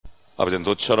아버지,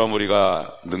 너처럼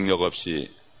우리가 능력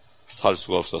없이 살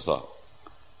수가 없어서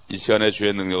이 시간에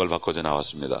주의 능력을 받고자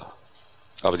나왔습니다.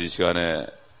 아버지, 이 시간에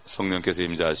성령께서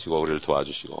임재하시고 우리를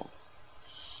도와주시고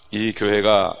이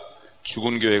교회가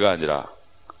죽은 교회가 아니라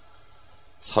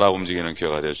살아 움직이는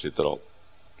교회가 될 수 있도록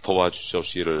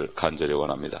도와주시옵시기를 간절히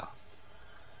원합니다.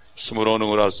 힘으로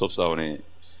능을 할 수 없사오니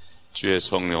주의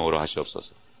성령으로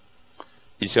하시옵소서.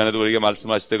 이 시간에도 우리에게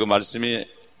말씀하실 때 그 말씀이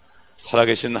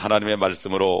살아계신 하나님의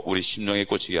말씀으로 우리 심령에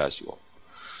꽂히게 하시고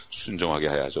순종하게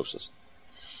하여 주옵소서.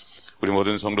 우리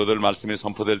모든 성도들 말씀이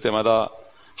선포될 때마다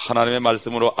하나님의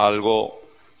말씀으로 알고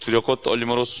두렵고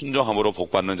떨림으로 순종함으로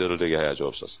복받는 자들 되게 하여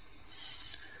주옵소서.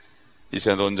 이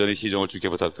시간도 온전히 시종을 주께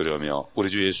부탁드리며 우리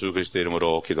주 예수 그리스도의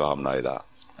이름으로 기도하옵나이다.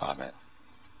 아멘.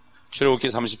 출애굽기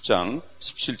 30장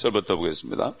 17절부터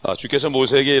보겠습니다. 주께서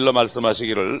모세에게 일러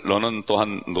말씀하시기를 너는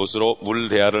또한 놋으로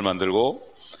물대야를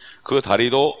만들고 그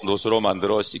다리도 놋으로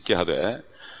만들어 씻게 하되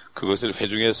그것을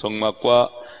회중의 성막과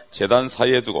제단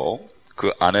사이에 두고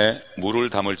그 안에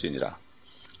물을 담을지니라.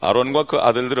 아론과 그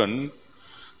아들들은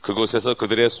그곳에서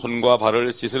그들의 손과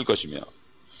발을 씻을 것이며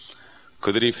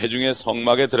그들이 회중의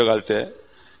성막에 들어갈 때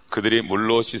그들이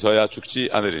물로 씻어야 죽지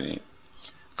않으리니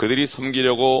그들이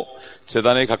섬기려고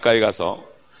제단에 가까이 가서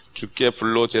주께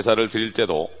불로 제사를 드릴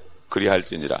때도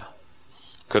그리할지니라.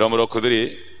 그러므로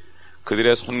그들이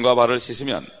그들의 손과 발을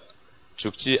씻으면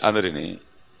죽지 않으리니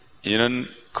이는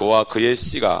그와 그의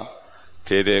씨가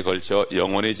대대에 걸쳐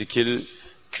영원히 지킬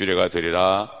규례가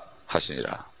되리라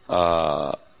하시니라.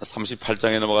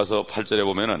 38장에 넘어가서 8절에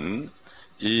보면은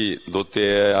이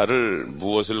놋대야를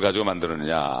무엇을 가지고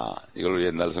만드느냐, 이걸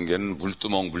옛날 성경에는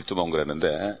물두멍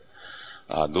그랬는데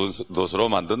놋으로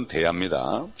만든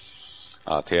대야입니다.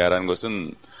 대야라는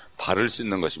것은 발을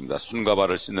씻는 것입니다. 손과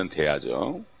발을 씻는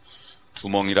대야죠.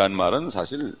 두멍이라는 말은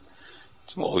사실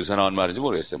좀 어디서 나온 말인지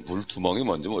모르겠어요. 물두멍이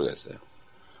뭔지 모르겠어요.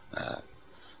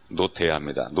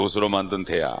 놋대야입니다. 놋으로 만든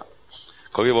대야.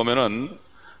 거기 보면은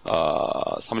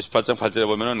 38장 8절에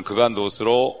보면은 그가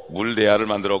놋으로 물대야를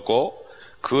만들었고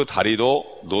그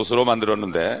다리도 놋으로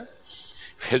만들었는데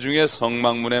회중의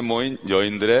성막문에 모인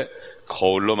여인들의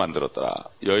거울로 만들었더라.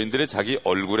 여인들의 자기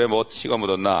얼굴에 뭐 티가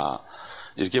묻었나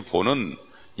이렇게 보는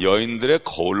여인들의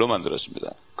거울로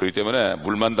만들었습니다. 그렇기 때문에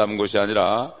물만 담은 것이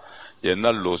아니라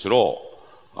옛날 놋으로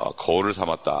거울을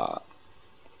삼았다.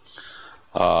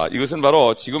 이것은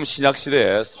바로 지금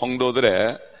신약시대의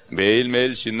성도들의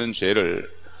매일매일 짓는 죄를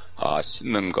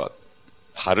씻는 것,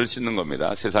 발을 씻는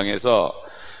겁니다. 세상에서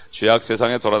죄악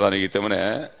세상에 돌아다니기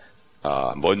때문에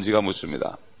먼지가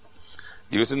묻습니다.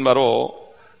 이것은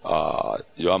바로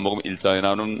요한복음 1장에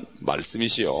나오는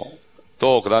말씀이시요,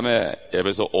 또 그 다음에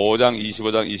에베소 5장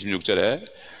 25장 26절에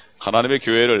하나님의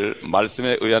교회를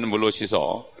말씀에 의한 물로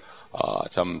씻어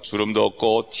참 주름도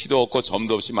없고 티도 없고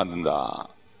점도 없이 만든다.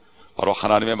 바로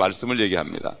하나님의 말씀을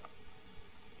얘기합니다.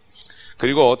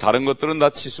 그리고 다른 것들은 다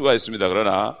치수가 있습니다.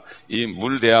 그러나 이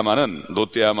물대야만은,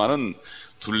 놋대야만은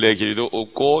둘레 길이도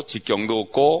없고 직경도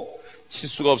없고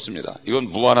치수가 없습니다.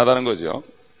 이건 무한하다는 거죠.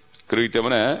 그렇기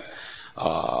때문에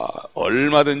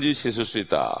얼마든지 씻을 수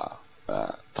있다.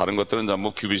 다른 것들은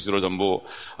전부 규빗으로 전부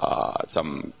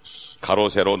참 가로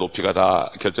세로 높이가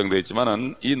다 결정되어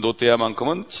있지만은 이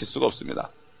놋대야만큼은 치수가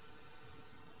없습니다.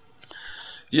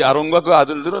 이 아론과 그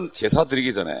아들들은 제사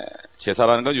드리기 전에,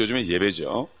 제사라는 건 요즘에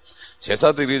예배죠.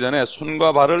 제사 드리기 전에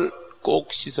손과 발을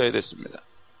꼭 씻어야 됐습니다.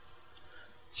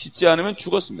 씻지 않으면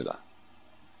죽었습니다.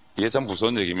 이게 참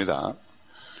무서운 얘기입니다.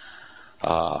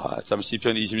 참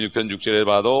시편 26편 6절에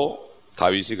봐도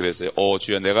다윗이 그랬어요. 오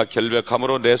주여, 내가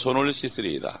결백함으로 내 손을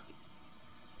씻으리이다.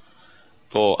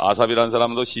 또 아삽이라는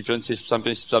사람도 시편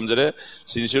 73편 13절에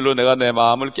진실로 내가 내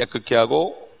마음을 깨끗게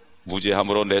하고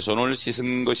무죄함으로 내 손을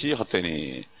씻은 것이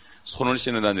헛되니, 손을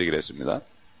씻는다는 얘기를 했습니다.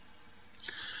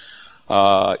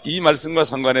 이 말씀과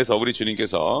상관해서 우리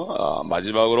주님께서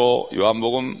마지막으로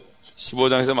요한복음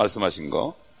 15장에서 말씀하신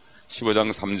거,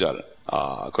 15장 3절,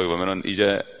 거기 보면은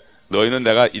이제 너희는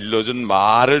내가 일러준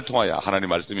말을 통하여, 하나님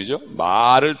말씀이죠,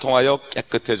 말을 통하여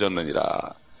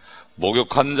깨끗해졌느니라.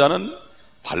 목욕한 자는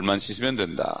발만 씻으면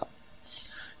된다.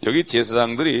 여기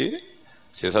제사장들이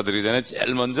제사 드리기 전에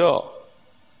제일 먼저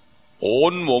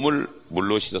온 몸을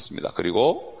물로 씻었습니다.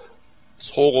 그리고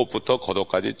속옷부터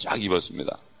겉옷까지 쫙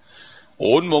입었습니다.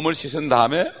 온 몸을 씻은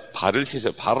다음에 발을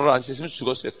씻어요. 발을 안 씻으면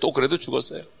죽었어요. 또 그래도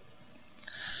죽었어요.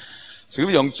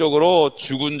 지금 영적으로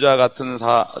죽은 자 같은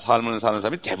삶을 사는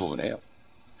사람이 대부분이에요.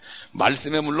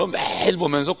 말씀의 물로 매일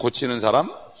보면서 고치는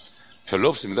사람 별로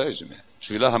없습니다. 요즘에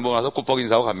주일날 한 번 와서 꾸벅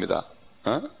인사하고 갑니다.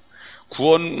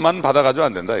 구원만 받아가지고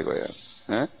안 된다 이거예요.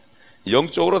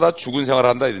 영적으로 다 죽은 생활을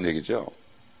한다 이런 얘기죠.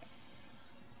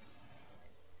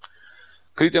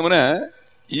 그렇기 때문에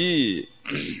이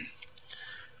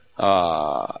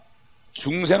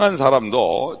중생한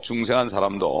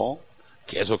사람도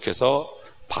계속해서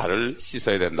발을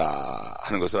씻어야 된다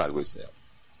하는 것을 알고 있어요.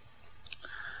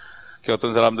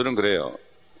 어떤 사람들은 그래요.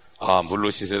 물로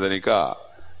씻어야 되니까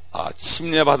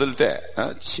침례 받을 때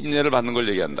침례를 받는 걸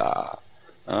얘기한다.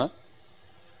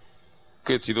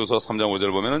 그 디도서 3장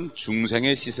 5절 보면은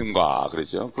중생의 씻음과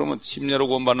그러죠. 그러면 침례로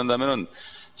구원받는다면은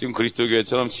지금 그리스도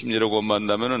교회처럼 침례로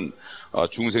구원받는다면은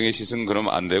중생의 씻음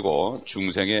그러면 안 되고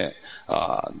중생의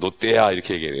노떼야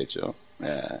이렇게 얘기하겠죠.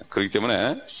 그렇기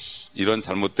때문에 이런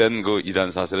잘못된 그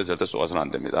이단 사설에 절대 쏘아서는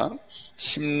안 됩니다.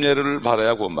 침례를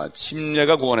받아야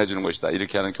침례가 구원해 주는 것이다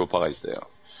이렇게 하는 교파가 있어요.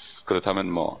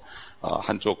 그렇다면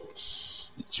한쪽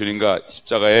주님과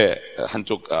십자가에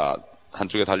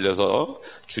한쪽에 달려서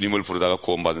주님을 부르다가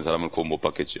구원받은 사람은 구원 못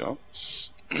받겠죠.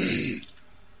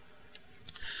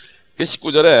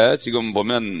 19절에 지금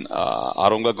보면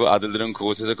아론과 그 아들들은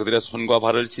그곳에서 그들의 손과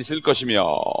발을 씻을 것이며,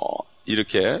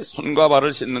 이렇게 손과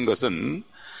발을 씻는 것은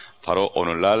바로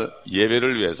오늘날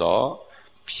예배를 위해서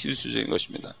필수적인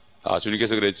것입니다.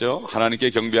 주님께서 그랬죠.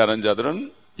 하나님께 경배하는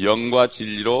자들은 영과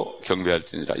진리로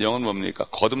경배할지니라. 영은 뭡니까?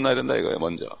 거듭나야 된다 이거예요.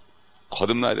 먼저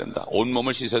거듭나야 된다.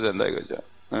 온몸을 씻어야 된다 이거죠.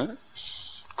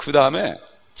 그 다음에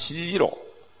진리로,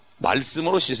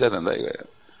 말씀으로 씻어야 된다 이거예요.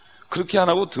 그렇게 안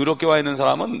하고 더럽게 와 있는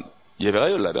사람은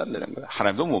예배가 연락이 안 되는 거예요.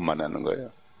 하나님도 못 만나는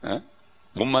거예요.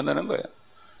 못 만나는 거예요.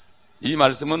 이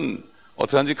말씀은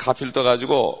어떻게 하는지 가필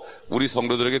떠가지고 우리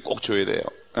성도들에게 꼭 줘야 돼요.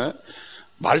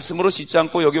 말씀으로 씻지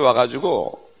않고 여기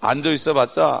와가지고 앉아있어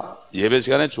봤자 예배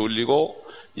시간에 졸리고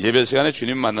예배 시간에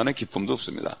주님 만나는 기쁨도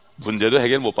없습니다. 문제도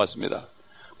해결 못 받습니다.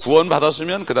 구원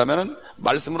받았으면 그 다음에는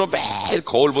말씀으로 매일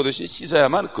거울 보듯이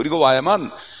씻어야만, 그리고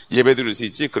와야만 예배 드릴 수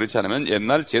있지, 그렇지 않으면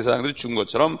옛날 제사장들이 죽은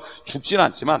것처럼 죽진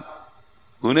않지만,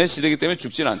 은혜 시대이기 때문에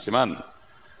죽진 않지만,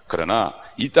 그러나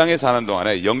이 땅에 사는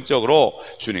동안에 영적으로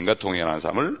주님과 동행하는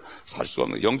삶을 살 수가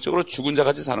없는, 영적으로 죽은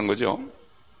자같이 사는 거죠.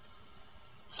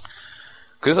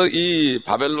 그래서 이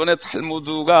바벨론의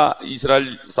탈무드가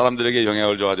이스라엘 사람들에게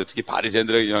영향을 줘가지고, 특히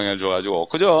바리새인들에게 영향을 줘가지고,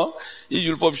 그죠? 이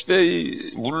율법 시대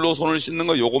이 물로 손을 씻는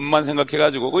거 요것만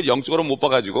생각해가지고, 그 영적으로 못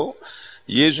봐가지고,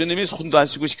 예수님이 손도 안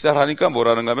씻고 식사를 하니까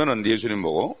뭐라는가 하면은, 예수님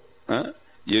보고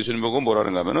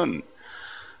뭐라는가 하면은,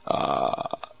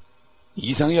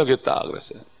 이상히 여겼다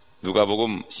그랬어요.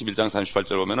 누가복음 11장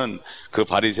 38절 보면은 그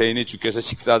바리새인이 주께서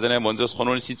식사 전에 먼저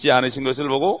손을 씻지 않으신 것을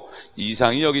보고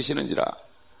이상히 여기시는지라.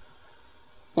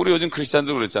 우리 요즘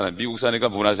크리스찬도 그랬잖아요. 미국 사니까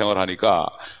문화생활 하니까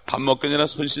밥 먹기 전에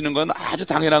손 씻는 건 아주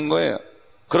당연한 거예요.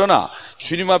 그러나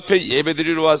주님 앞에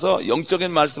예배드리러 와서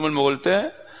영적인 말씀을 먹을 때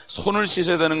손을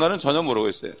씻어야 되는 거는 전혀 모르고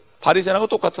있어요. 바리새인하고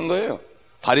똑같은 거예요.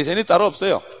 바리새인이 따로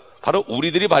없어요. 바로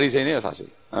우리들이 바리새인이에요 사실.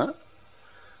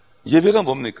 예배가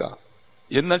뭡니까?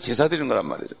 옛날 제사 드리는 거란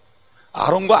말이죠.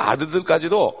 아론과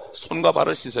아들들까지도 손과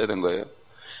발을 씻어야 된 거예요.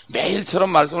 매일처럼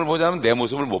말씀을 보지 않으면 내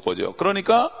모습을 못 보죠.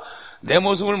 그러니까 내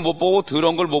모습을 못 보고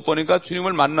더러운 걸 못 보니까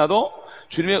주님을 만나도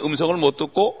주님의 음성을 못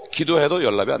듣고 기도해도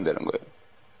연락이 안 되는 거예요.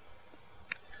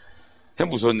 그냥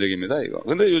무서운 얘기입니다 이거.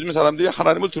 근데 요즘 사람들이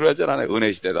하나님을 두려워하지 않아요.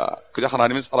 은혜 시대다. 그저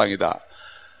하나님은 사랑이다.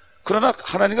 그러나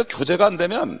하나님과 교제가 안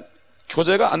되면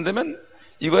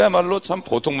이거야말로 참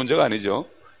보통 문제가 아니죠.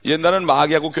 옛날에는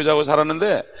마귀하고 교제하고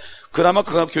살았는데 그나마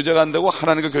그거 교제가 안 되고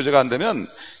하나님과 교제가 안 되면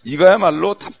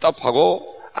이거야말로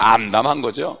답답하고 암담한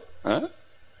거죠.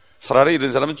 차라리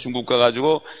이런 사람은 중국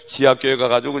가가지고 지하교회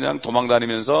가가지고 그냥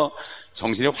도망다니면서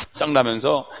정신이 화짝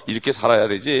나면서 이렇게 살아야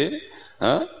되지.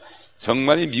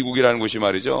 정말 이 미국이라는 곳이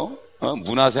말이죠.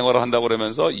 문화생활을 한다고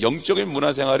그러면서 영적인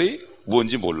문화생활이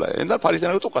뭔지 몰라요. 옛날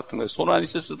바리새인하고 똑같은 거예요. 손을 안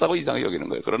씻었다고 이상하게 여기는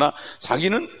거예요. 그러나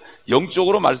자기는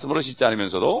영적으로 말씀으로 씻지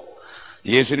않으면서도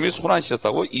예수님이 손 안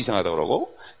씻었다고 이상하다고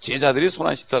그러고, 제자들이 손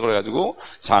안 씻었다고 그래가지고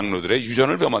장로들의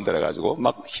유전을 배만들어 가지고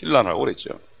막 힐난하고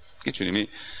그랬죠. 주님이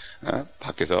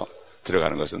밖에서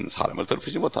들어가는 것은 사람을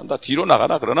더럽히지 못한다. 뒤로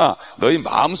나가라. 그러나 너희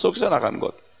마음속에서 나가는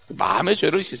것, 마음의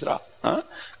죄를 씻으라.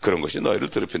 그런 것이 너희를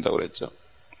더럽힌다고 그랬죠.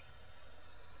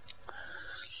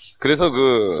 그래서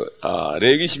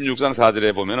레위기 16장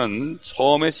 4절에 보면은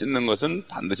처음에 씻는 것은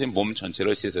반드시 몸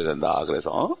전체를 씻어야 된다.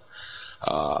 그래서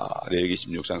레위기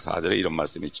 16장 4절에 이런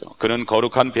말씀이 있죠. 그는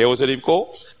거룩한 베옷을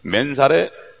입고 맨살에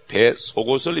배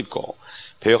속옷을 입고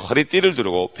배 허리띠를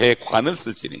두르고 배 관을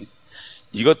쓸지니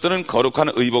이것들은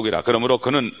거룩한 의복이라. 그러므로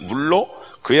그는 물로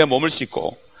그의 몸을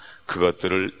씻고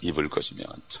그것들을 입을 것이며,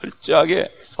 철저하게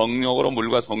성령으로,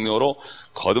 물과 성령으로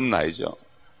거듭나야죠.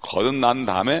 거듭난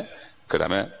다음에 그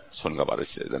다음에 손과 발을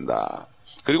씻어야 된다.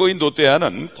 그리고 이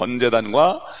노떼아는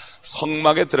번제단과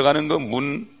성막에 들어가는 그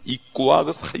문 입구와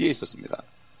그 사이에 있었습니다.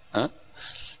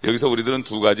 여기서 우리들은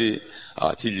두 가지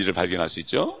진리를 발견할 수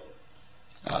있죠.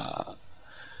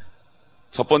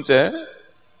 첫 번째,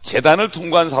 제단을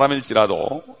통과한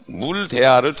사람일지라도 물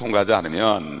대야를 통과하지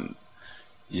않으면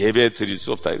예배 드릴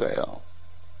수 없다 이거예요.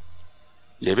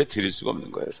 예배 드릴 수가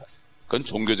없는 거예요, 사실. 그건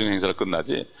종교적인 행사를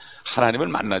끝나지 하나님을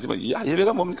만나지 뭐. 야,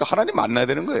 예배가 뭡니까? 하나님 만나야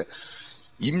되는 거예요.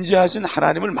 임재하신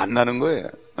하나님을 만나는 거예요.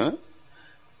 어?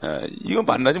 이거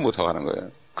만나지 못하고 하는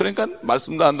거예요. 그러니까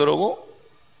말씀도 안 들어오고,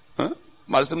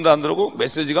 말씀도 안 들어오고,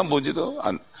 메시지가 뭔지도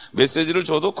메시지를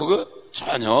줘도 그거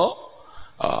전혀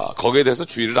거기에 대해서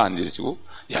주의를 안 지르시고,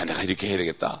 야, 내가 이렇게 해야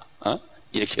되겠다,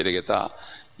 이렇게 해야 되겠다,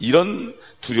 이런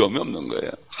두려움이 없는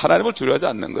거예요. 하나님을 두려워하지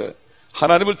않는 거예요.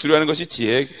 하나님을 두려워하는 것이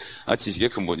지식의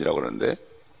근본이라고 그러는데,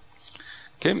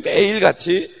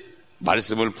 매일같이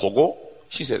말씀을 보고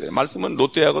씻어야 돼요. 말씀은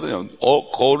롯데하거든요.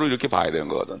 거울을 이렇게 봐야 되는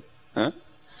거거든.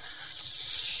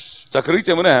 자, 그렇기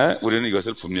때문에 우리는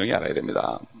이것을 분명히 알아야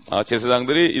됩니다.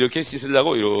 제사장들이 이렇게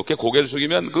씻으려고 이렇게 고개를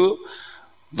숙이면 그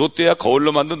놋대야,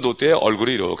 거울로 만든 놋대에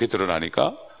얼굴이 이렇게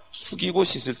드러나니까 숙이고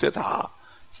씻을 때 다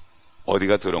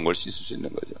어디가 들어온 걸 씻을 수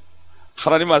있는 거죠.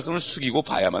 하나님 말씀을 숙이고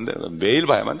봐야만 되는 거예요. 매일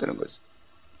봐야만 되는 거죠.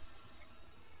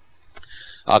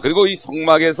 그리고 이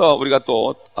성막에서 우리가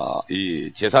또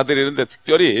이 제사 드리는데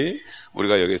특별히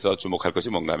우리가 여기서 주목할 것이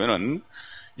뭔가 하면은,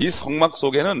 이 성막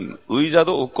속에는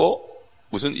의자도 없고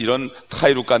무슨 이런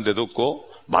타이루간 데도 없고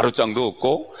마루장도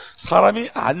없고 사람이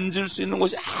앉을 수 있는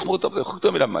곳이 아무것도 없어요.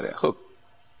 흙더미란 말이에요.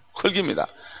 흙입니다.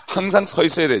 항상 서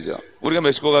있어야 되죠. 우리가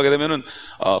멕시코 가게 되면은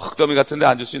흙더미 같은 데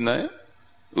앉을 수 있나요?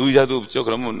 의자도 없죠.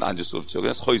 그러면 앉을 수 없죠.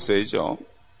 그냥 서 있어야죠.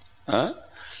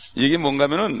 이게 뭔가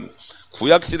하면은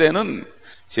구약 시대는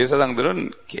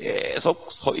제사장들은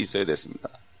계속 서 있어야 됐습니다.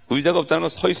 의자가 없다는 건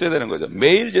서 있어야 되는 거죠.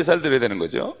 매일 제사를 드려야 되는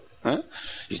거죠.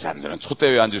 이 사람들은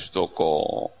촛대 위에 앉을 수도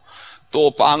없고,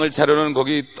 또 빵을 차려는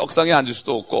거기 떡상에 앉을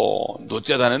수도 없고,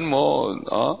 놋재단에는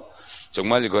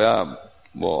정말 이거야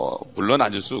물론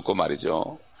앉을 수 없고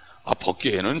말이죠.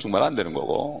 법궤에는 정말 안 되는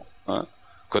거고,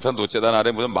 그렇다면 놋재단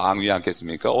아래 무슨 망 위에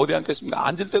앉겠습니까? 어디 앉겠습니까?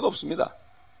 앉을 데가 없습니다.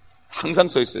 항상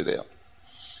서 있어야 돼요.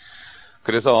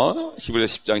 그래서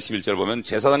히브리서 10장 11절 보면,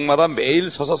 제사장마다 매일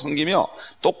서서 섬기며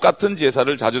똑같은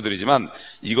제사를 자주 드리지만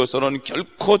이것으로는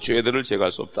결코 죄들을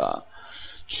제거할 수 없다.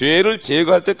 죄를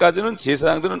제거할 때까지는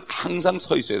제사장들은 항상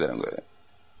서 있어야 되는 거예요.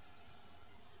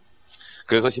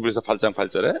 그래서 히브리서 8장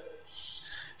 8절에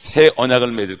새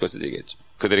언약을 맺을 것을 얘기했죠.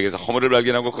 그들에게서 허물을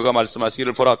발견하고 그가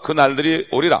말씀하시기를, 보라, 그 날들이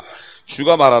오리라.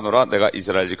 주가 말하노라. 내가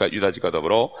이스라엘 집과 유다 집과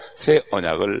더불어 새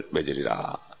언약을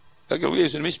맺으리라. 그러니까 결국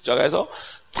예수님이 십자가에서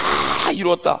다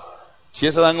이루었다,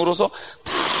 제사장으로서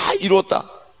다 이루었다,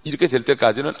 이렇게 될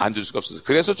때까지는 앉을 수가 없었어요.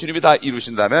 그래서 주님이 다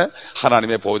이루신 다음에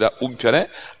하나님의 보호자 우편에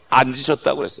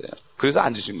앉으셨다고 그랬어요. 그래서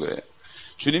앉으신 거예요.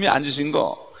 주님이 앉으신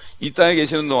거 이 땅에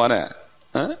계시는 동안에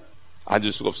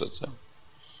앉을 수가 없었죠.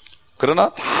 그러나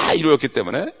다 이루었기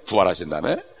때문에 부활하신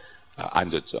다음에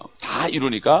앉았죠. 다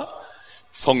이루니까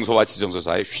성소와 지성소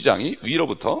사이의 휘장이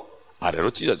위로부터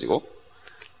아래로 찢어지고,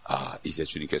 이제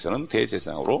주님께서는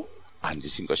대제사장으로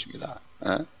앉으신 것입니다.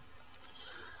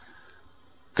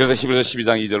 그래서 히브리서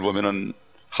 12장 2절 보면은,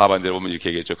 하반절에 보면 이렇게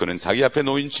얘기했죠. 그는 자기 앞에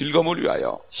놓인 즐거움을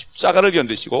위하여 십자가를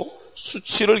견디시고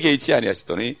수치를 개의치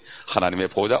아니하시더니 하나님의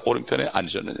보호자 오른편에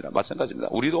앉으셨느니라. 마찬가지입니다.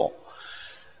 우리도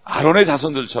아론의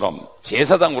자손들처럼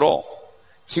제사장으로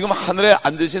지금 하늘에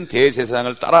앉으신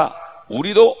대제사장을 따라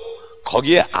우리도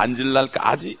거기에 앉을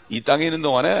날까지 이 땅에 있는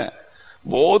동안에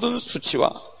모든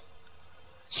수치와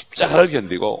십자가를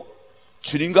견디고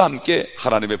주님과 함께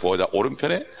하나님의 보호자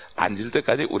오른편에 앉을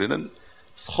때까지 우리는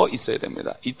서 있어야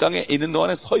됩니다. 이 땅에 있는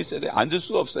동안에 서 있어야 돼요. 앉을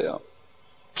수가 없어요.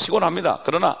 피곤합니다.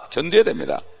 그러나 견뎌야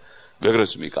됩니다. 왜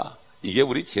그렇습니까? 이게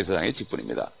우리 제사장의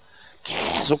직분입니다.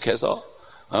 계속해서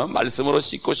말씀으로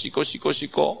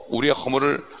씻고 우리의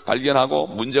허물을 발견하고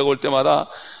문제가 올 때마다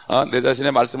내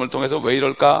자신의 말씀을 통해서 왜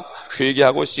이럴까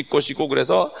회개하고 씻고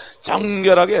그래서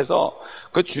정결하게 해서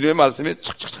그 주님의 말씀이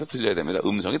착착착 들려야 됩니다.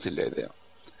 음성이 들려야 돼요.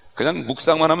 그냥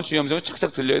묵상만 하면 주의 음성이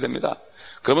착착 들려야 됩니다.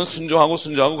 그러면 순종하고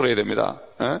그래야 됩니다.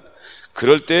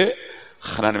 그럴 때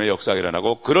하나님의 역사가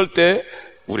일어나고, 그럴 때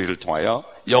우리를 통하여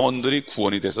영혼들이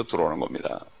구원이 돼서 들어오는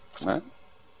겁니다.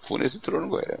 구원해서 들어오는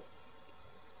거예요.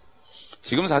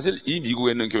 지금 사실 이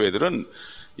미국에 있는 교회들은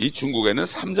이 중국에 있는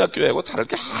삼자교회하고 다를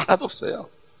게 하나도 없어요.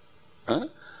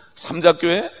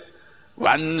 삼자교회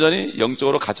완전히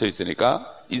영적으로 갇혀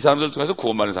있으니까 이 사람들 통해서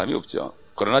구원받는 사람이 없죠.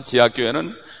 그러나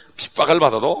지하교회는 핍박을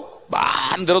받아도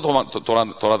마음대로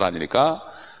돌아다니니까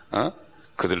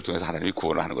그들을 통해서 하나님이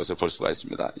구원을 하는 것을 볼 수가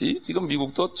있습니다. 이 지금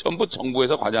미국도 전부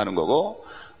정부에서 관여하는 거고,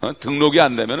 등록이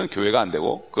안 되면 교회가 안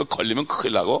되고, 그거 걸리면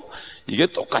큰일 나고, 이게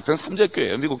똑같은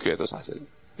삼자교회예요. 미국 교회도 사실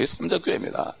이게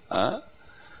삼자교회입니다.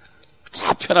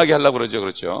 다 편하게 하려고 그러죠.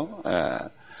 그렇죠? 예.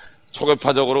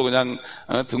 초계파적으로 그냥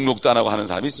등록도 안 하고 하는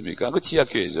사람이 있습니까? 그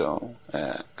지하교회죠.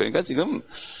 예. 그러니까 지금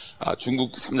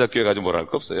중국 삼자교회 가지고 뭐랄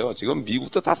거 없어요. 지금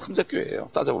미국도 다 삼자교회예요.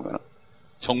 따져보면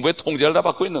정부의 통제를 다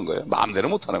받고 있는 거예요. 마음대로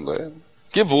못하는 거예요.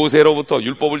 그게 모세로부터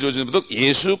율법을 주시는부터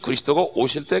예수 그리스도가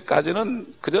오실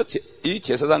때까지는 그저 이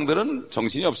제사장들은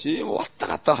정신이 없이 왔다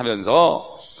갔다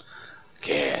하면서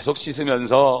계속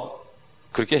씻으면서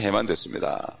그렇게 해만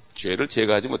됐습니다. 죄를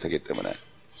제거하지 못하기 때문에.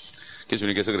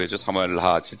 주님께서 그랬죠.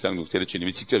 사무엘하 7장 6절에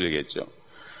주님이 직접 얘기했죠.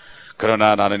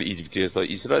 그러나 나는 이집트에서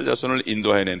이스라엘 자손을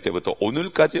인도해낸 때부터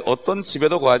오늘까지 어떤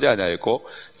집에도 거하지 아니하였고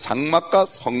장막과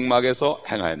성막에서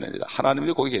행하였느니라.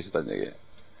 하나님도 거기 계시다는 얘기예요.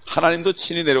 하나님도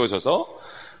친히 내려오셔서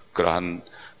그러한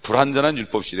불완전한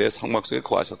율법 시대의 성막 속에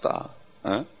거하셨다.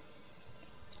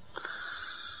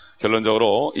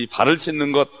 결론적으로 이 발을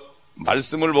씻는 것,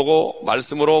 말씀으로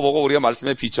보고 우리가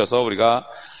말씀에 비춰서 우리가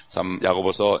참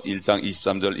야고보서 1장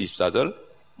 23절 24절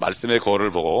말씀의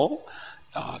거울을 보고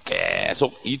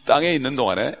계속 이 땅에 있는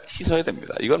동안에 씻어야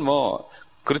됩니다. 이건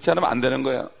그렇지 않으면 안 되는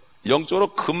거예요.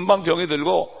 영적으로 금방 병이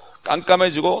들고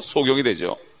깜깜해지고 소경이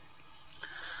되죠.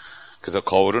 그래서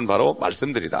거울은 바로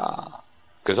말씀들이다.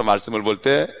 그래서 말씀을 볼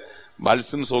때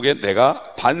말씀 속에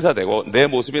내가 반사되고 내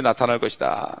모습이 나타날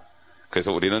것이다.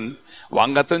 그래서 우리는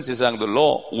왕 같은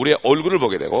제사장들로 우리의 얼굴을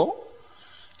보게 되고,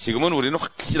 지금은 우리는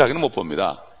확실하게는 못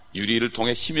봅니다. 유리를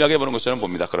통해 희미하게 보는 것처럼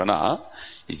봅니다. 그러나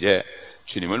이제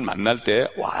주님을 만날 때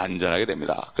완전하게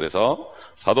됩니다. 그래서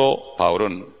사도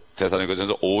바울은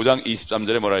데살로니가전서 5장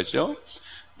 23절에 뭐라 했죠?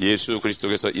 예수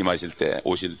그리스도께서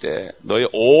오실 때 너의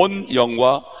온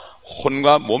영과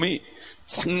혼과 몸이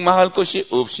책망할 것이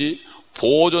없이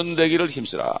보존되기를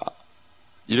힘쓰라.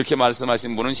 이렇게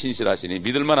말씀하신 분은 신실하시니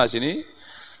믿을만 하시니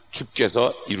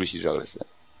주께서 이루시리라 그랬어요.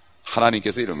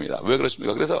 하나님께서 이룹니다. 왜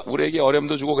그렇습니까? 그래서 우리에게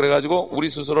어려움도 주고 그래가지고 우리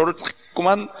스스로를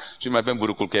자꾸만 주님 앞에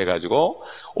무릎 꿇게 해가지고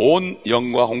온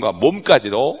영과 혼과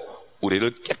몸까지도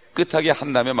우리를 깨끗하게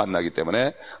한 다음에 만나기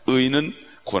때문에 의인은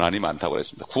고난이 많다고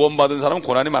그랬습니다. 구원받은 사람은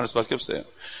고난이 많을 수밖에 없어요.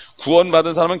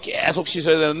 구원받은 사람은 계속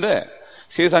씻어야 되는데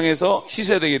세상에서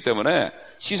씻어야 되기 때문에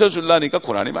씻어주려니까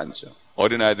고난이 많죠.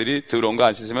 어린아이들이 더러운 거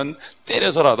안 씻으면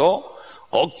때려서라도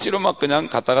억지로 막 그냥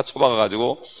갖다가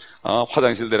쳐박아가지고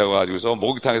화장실 데려가가지고서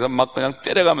목욕탕에서 막 그냥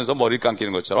때려가면서 머리를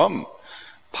감기는 것처럼,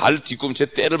 발 뒤꿈치에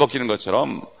때를 벗기는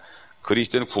것처럼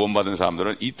그리스도인 구원받은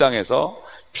사람들은 이 땅에서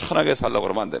편하게 살려고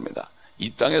그러면 안 됩니다.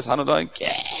 이 땅에 사는 동안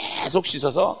계속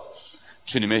씻어서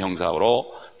주님의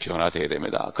형상으로 변화되어야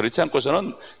됩니다. 그렇지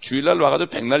않고서는 주일날 와가지고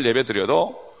백날 예배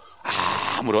드려도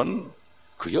아무런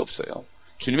그게 없어요.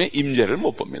 주님의 임재를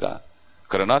못 봅니다.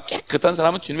 그러나 깨끗한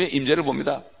사람은 주님의 임재를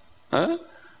봅니다.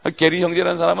 게리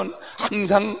형제라는 사람은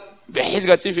항상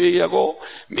매일같이 회의하고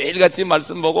매일같이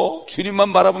말씀 보고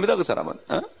주님만 바라봅니다. 그 사람은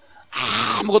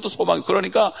아무것도 소망.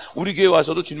 그러니까 우리 교회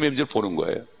와서도 주님의 임재를 보는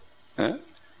거예요.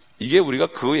 이게 우리가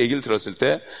그 얘기를 들었을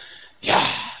때, 야,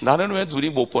 나는 왜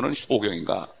눈이 못 보는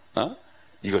소경인가?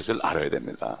 이것을 알아야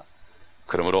됩니다.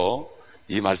 그러므로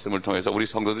이 말씀을 통해서 우리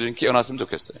성도들이 좀 깨어났으면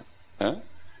좋겠어요.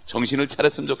 정신을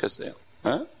차렸으면 좋겠어요.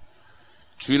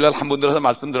 주일날 한 번 들어서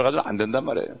말씀 들어가지고 안 된단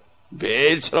말이에요.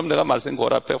 매일처럼 내가 말씀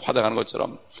거울 앞에 화장하는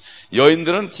것처럼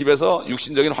여인들은 집에서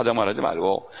육신적인 화장만 하지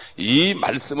말고 이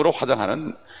말씀으로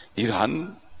화장하는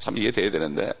이러한, 참 이게 돼야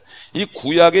되는데, 이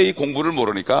구약의 이 공부를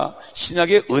모르니까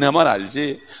신약의 은혜만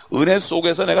알지 은혜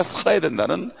속에서 내가 살아야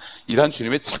된다는 이러한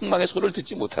주님의 책망의 소리를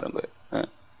듣지 못하는 거예요.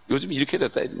 요즘 이렇게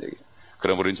됐다 이런 얘기예요.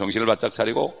 그럼 우리는 정신을 바짝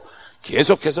차리고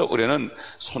계속해서 우리는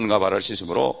손과 발을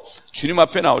씻음으로 주님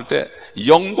앞에 나올 때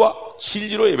영과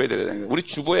진리로 예배드려야 되는 거예요. 우리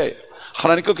주보에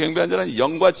하나님께 경배한 자는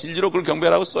영과 진리로 그걸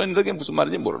경배하라고 써있는데 그게 무슨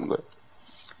말인지 모르는 거예요.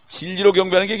 진리로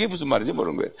경배하는 게 이게 무슨 말인지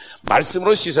모르는 거예요.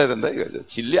 말씀으로 씻어야 된다 이거죠.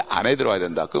 진리 안에 들어와야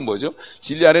된다. 그건 뭐죠?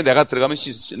 진리 안에 내가 들어가면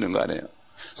씻는 거 아니에요.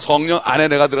 성령 안에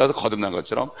내가 들어가서 거듭난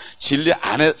것처럼 진리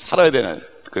안에 살아야 되는,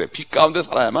 그래, 빛 가운데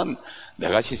살아야만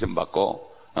내가 씻음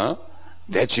받고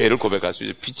내 죄를 고백할 수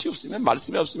있죠. 빛이 없으면,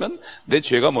 말씀이 없으면 내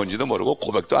죄가 뭔지도 모르고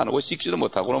고백도 안 하고 씻지도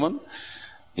못하고 그러면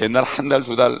옛날 한 달,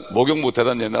 두 달 목욕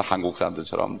못하던 옛날 한국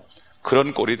사람들처럼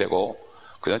그런 꼴이 되고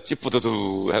그냥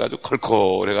찌뿌두두 해가지고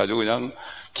컬컬 해가지고 그냥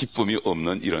기쁨이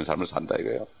없는 이런 삶을 산다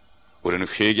이거예요. 우리는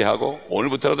회개하고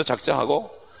오늘부터라도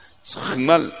작정하고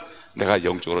정말 내가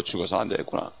영적으로 죽어서 안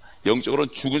되겠구나. 영적으로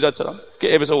죽은 자처럼,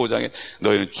 에베소 5장에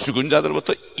너희는 죽은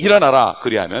자들로부터 일어나라.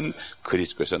 그리하면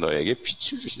그리스도께서 너에게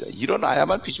빛을 주시라.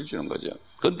 일어나야만 빛을 주는 거죠.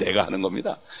 그건 내가 하는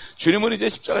겁니다. 주님은 이제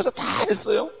십자가에서 다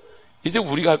했어요. 이제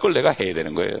우리가 할 걸 내가 해야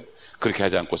되는 거예요. 그렇게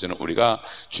하지 않고서는 우리가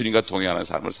주님과 동행하는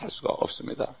삶을 살 수가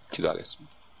없습니다.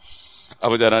 기도하겠습니다.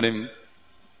 아버지 하나님,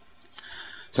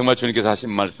 정말 주님께서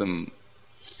하신 말씀,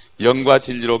 영과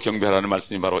진리로 경배하라는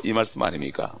말씀이 바로 이 말씀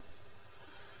아닙니까?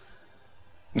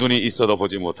 눈이 있어도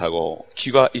보지 못하고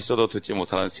귀가 있어도 듣지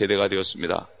못하는 세대가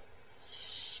되었습니다.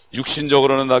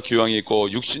 육신적으로는 다 교양이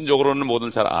있고 육신적으로는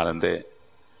뭐든 잘 아는데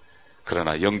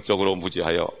그러나 영적으로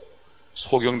무지하여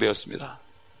소경되었습니다.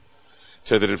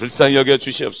 저들을 불쌍히 여겨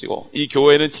주시옵시고 이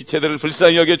교회는 지체들을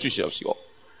불쌍히 여겨 주시옵시고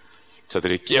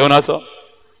저들이 깨어나서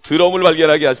더러움을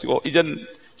발견하게 하시고 이젠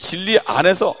진리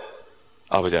안에서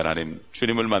아버지 하나님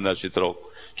주님을 만날 수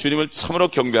있도록 주님을 참으로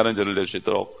경배하는 저를 될 수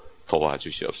있도록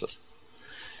도와주시옵소서.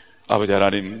 아버지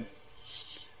하나님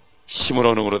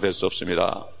힘으로 능으로 될 수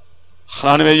없습니다.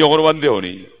 하나님의 영으로만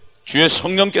되오니 주의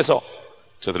성령께서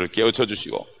저들을 깨우쳐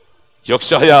주시고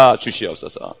역사하여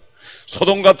주시옵소서.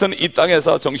 소돔 같은 이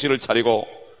땅에서 정신을 차리고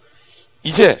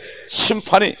이제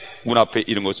심판이 문 앞에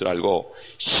이른 것을 알고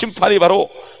심판이 바로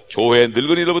교회의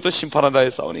늙은이들부터 심판한다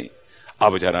했사오니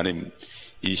아버지 하나님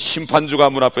이 심판주가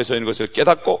문 앞에 서 있는 것을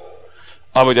깨닫고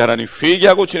아버지 하나님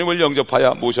회개하고 주님을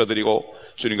영접하여 모셔드리고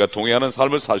주님과 동행하는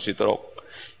삶을 살 수 있도록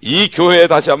이 교회에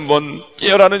다시 한번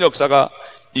깨어나는 역사가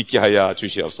있게 하여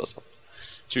주시옵소서.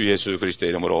 주 예수 그리스도의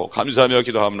이름으로 감사하며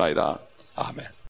기도합니다. 아멘.